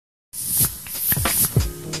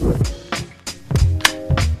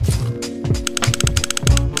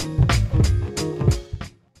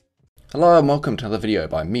Hello and welcome to another video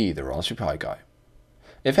by me, the Raspberry Pi guy.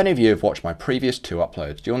 If any of you have watched my previous two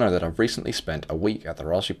uploads, you'll know that I've recently spent a week at the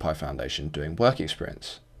Raspberry Pi Foundation doing work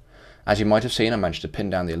experience. As you might have seen, I managed to pin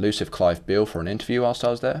down the elusive Clive Beale for an interview whilst I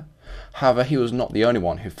was there. However, he was not the only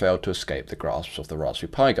one who failed to escape the grasps of the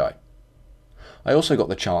Raspberry Pi guy. I also got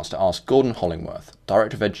the chance to ask Gordon Hollingworth,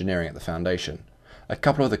 Director of Engineering at the Foundation, a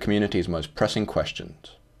couple of the community's most pressing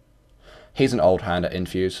questions. He's an old hand at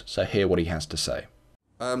interviews, so hear what he has to say.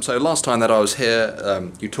 So last time that I was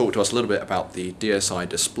here, you talked to us a little bit about the DSI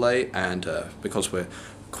Display, and because we're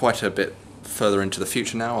quite a bit further into the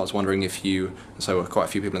future now, I was wondering if you, so quite a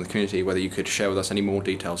few people in the community, whether you could share with us any more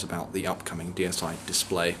details about the upcoming DSI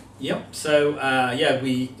Display. Yep, so yeah,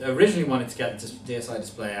 we originally wanted to get the DSI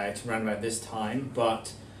Display out around about this time,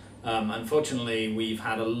 but unfortunately we've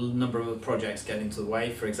had a number of projects get into the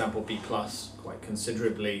way. For example, B+, quite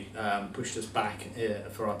considerably pushed us back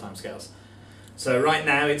for our timescales. So right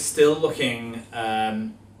now it's still looking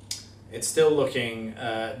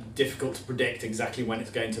difficult to predict exactly when it's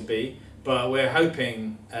going to be, but we're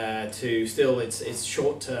hoping to still. It's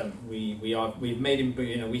short term. We've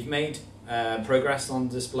made progress on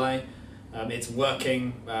display. It's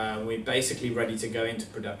working. We're basically ready to go into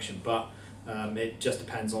production, but it just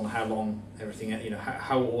depends on how long everything,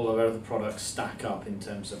 how all of our other products stack up in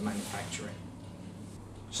terms of manufacturing.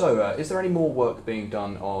 So, is there any more work being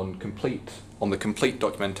done on the complete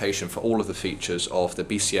documentation for all of the features of the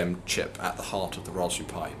BCM chip at the heart of the Raspberry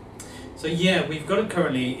Pi? So yeah, we've got it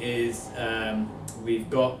currently we've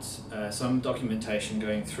got some documentation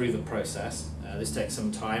going through the process. This takes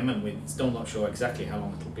some time and we're still not sure exactly how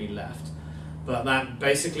long it'll be left. But that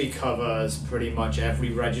basically covers pretty much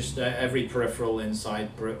every register, every peripheral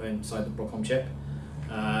inside the Broadcom chip.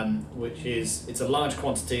 It's a large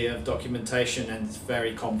quantity of documentation and it's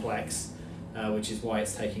very complex, which is why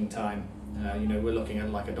it's taking time. We're looking at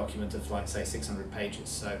like a document of like say 600 pages,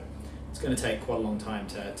 so it's going to take quite a long time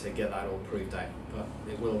to get that all proved out, but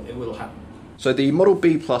it will happen. So the Model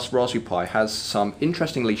B Plus Raspberry Pi has some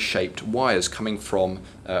interestingly shaped wires coming from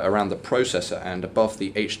around the processor and above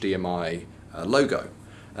the HDMI logo.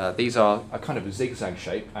 These are a kind of zigzag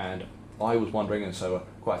shape, and I was wondering, and so are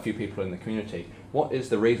quite a few people in the community, what is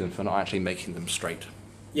the reason for not actually making them straight?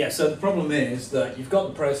 Yeah, so the problem is that you've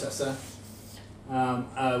got the processor,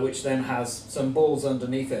 which then has some balls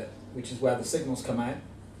underneath it, which is where the signals come out.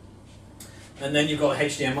 And then you've got a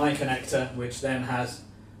HDMI connector, which then has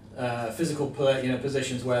physical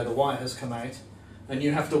positions where the wires come out. And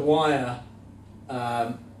you have to wire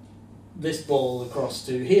this ball across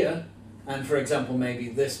to here, and for example, maybe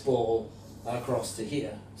this ball across to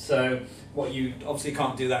here. So what you obviously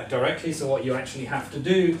can't do that directly, so what you actually have to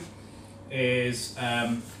do is,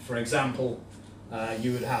 for example,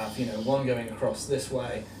 you would have one going across this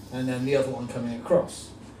way and then the other one coming across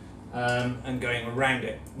and going around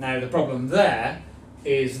it. Now the problem there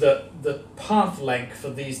is that the path length for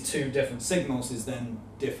these two different signals is then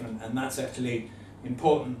different, and that's actually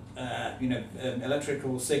important.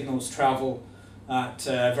 Electrical signals travel at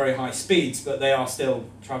very high speeds, but they are still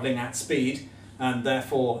traveling at speed. And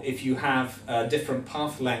therefore, if you have a different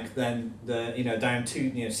path length, then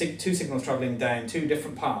two signals traveling down two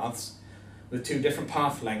different paths with two different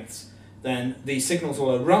path lengths, then these signals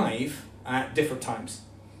will arrive at different times.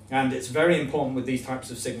 And it's very important with these types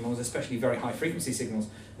of signals, especially very high frequency signals,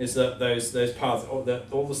 is that those paths, all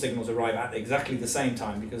the signals arrive at exactly the same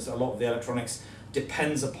time, because a lot of the electronics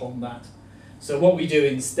depends upon that. So what we do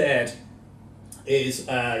instead is,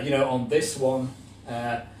 on this one,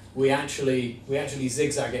 we actually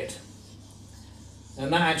zigzag it,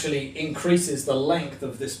 and that actually increases the length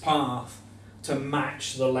of this path to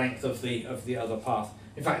match the length of the other path.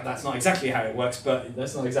 In fact, that's not exactly how it works, but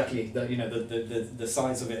that's not exactly the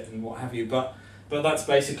size of it and what have you. But that's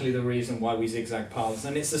basically the reason why we zigzag paths,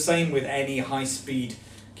 and it's the same with any high-speed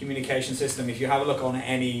communication system. If you have a look on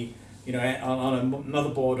any on a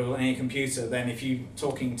motherboard or any computer, then if you're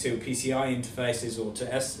talking to PCI interfaces or to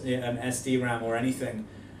SD-RAM or anything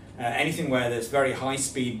where there's very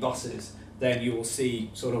high-speed buses, then you will see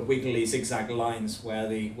sort of wiggly zigzag lines where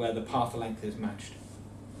the path length is matched.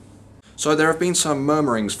 So there have been some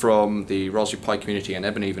murmurings from the Raspberry Pi community, and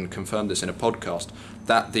Eben even confirmed this in a podcast,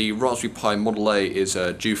 that the Raspberry Pi Model A is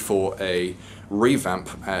due for a revamp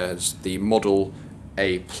as the Model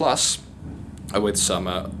A Plus, with some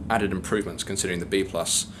added improvements considering the B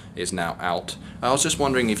Plus is now out. I was just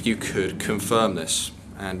wondering if you could confirm this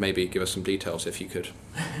and maybe give us some details if you could.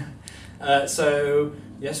 So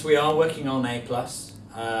yes, we are working on A Plus.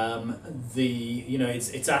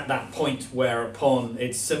 It's at that point whereupon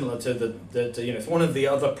it's similar to it's one of the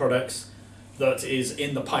other products that is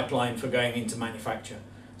in the pipeline for going into manufacture.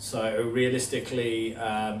 So realistically,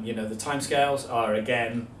 you know, the timescales are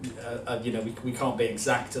again, you know, we can't be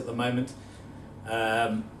exact at the moment,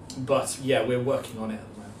 but yeah, we're working on it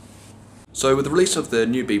at the moment. So with the release of the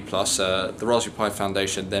new B+, the Raspberry Pi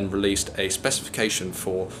Foundation then released a specification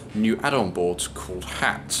for new add-on boards called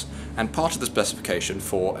hats. And part of the specification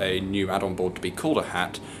for a new add-on board to be called a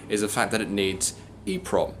hat is the fact that it needs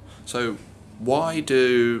EEPROM. So why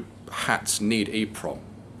do hats need EEPROM?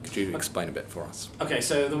 Could you explain a bit for us? Okay,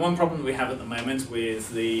 so the one problem we have at the moment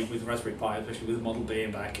with the Raspberry Pi, especially with the Model B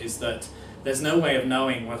and back, is that there's no way of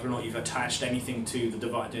knowing whether or not you've attached anything to the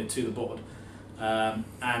device, to the board.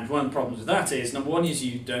 And one of the problems with that is, number one, is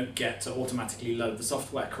you don't get to automatically load the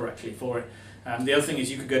software correctly for it. The other thing is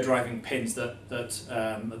you could go driving pins that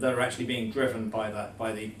are actually being driven by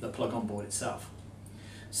the plug-on board itself.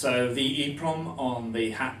 So the EEPROM on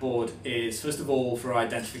the hat board is, first of all, for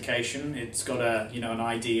identification. It's got an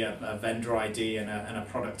ID, a vendor ID, and a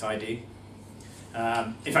product ID.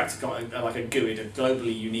 In fact, it's got like a GUID, a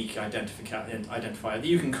globally unique identifier that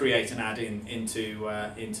you can create and add into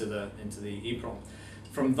the EEPROM.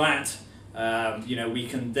 From that, we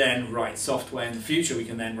can then write software in the future. We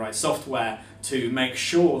can then write software to make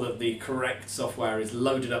sure that the correct software is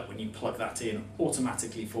loaded up when you plug that in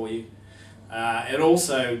automatically for you. It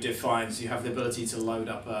also defines, you have the ability to load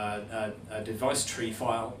up a device tree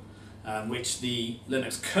file, which the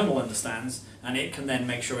Linux kernel understands, and it can then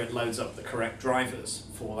make sure it loads up the correct drivers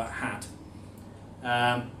for that hat.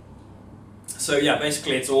 So yeah,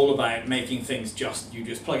 basically it's all about making things you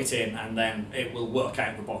just plug it in and then it will work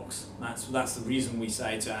out the box. That's the reason we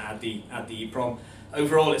say to add the EEPROM.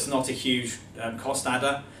 Overall, it's not a huge cost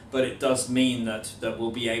adder, but it does mean that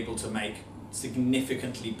we'll be able to make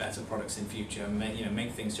significantly better products in future and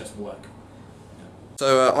make things just work.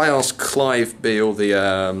 So I asked Clive Beale,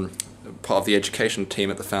 the part of the education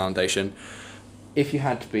team at the foundation, if you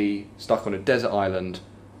had to be stuck on a desert island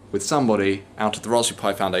with somebody out of the Raspberry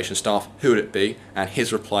Pi Foundation staff, who would it be? And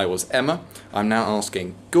his reply was Emma. I'm now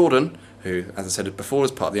asking Gordon, who, as I said before,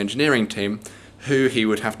 is part of the engineering team, who he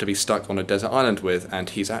would have to be stuck on a desert island with, and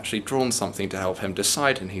he's actually drawn something to help him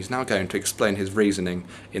decide, and he's now going to explain his reasoning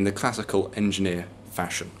in the classical engineer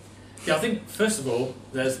fashion. Yeah, I think first of all,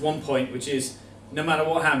 there's one point which is, no matter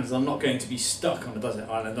what happens, I'm not going to be stuck on a desert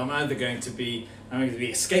island. I'm either going to be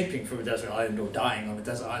escaping from a desert island or dying on a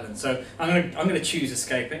desert island. So I'm going to choose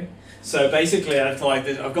escaping. So basically, I've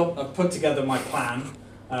put together my plan,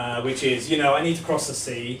 which is, I need to cross the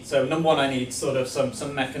sea. So number one, I need sort of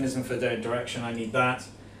some mechanism for direction. I need that.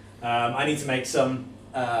 I need to make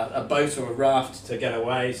a boat or a raft to get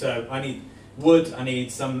away. So I need wood. I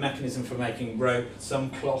need some mechanism for making rope, some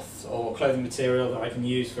cloth or clothing material that I can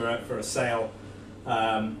use for a sail.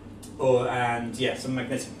 Some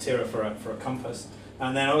magnetic material for a compass,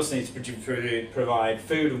 and then I also need to provide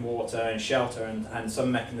food and water and shelter and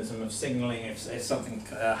some mechanism of signalling if something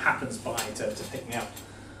happens by to pick me up.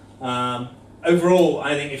 Overall,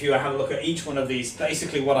 I think if you have a look at each one of these,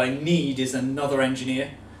 basically what I need is another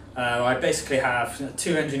engineer. I basically have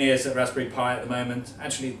 2 engineers at Raspberry Pi at the moment,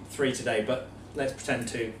 actually 3 today, but let's pretend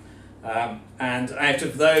 2. And out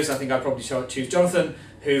of those, I think I'd probably choose Jonathan,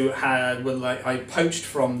 who I poached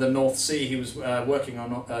from the North Sea. He was working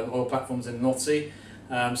on oil platforms in the North Sea,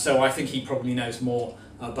 so I think he probably knows more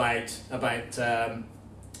about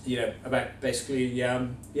basically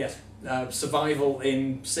survival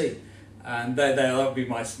in sea, and that would be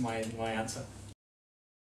my answer.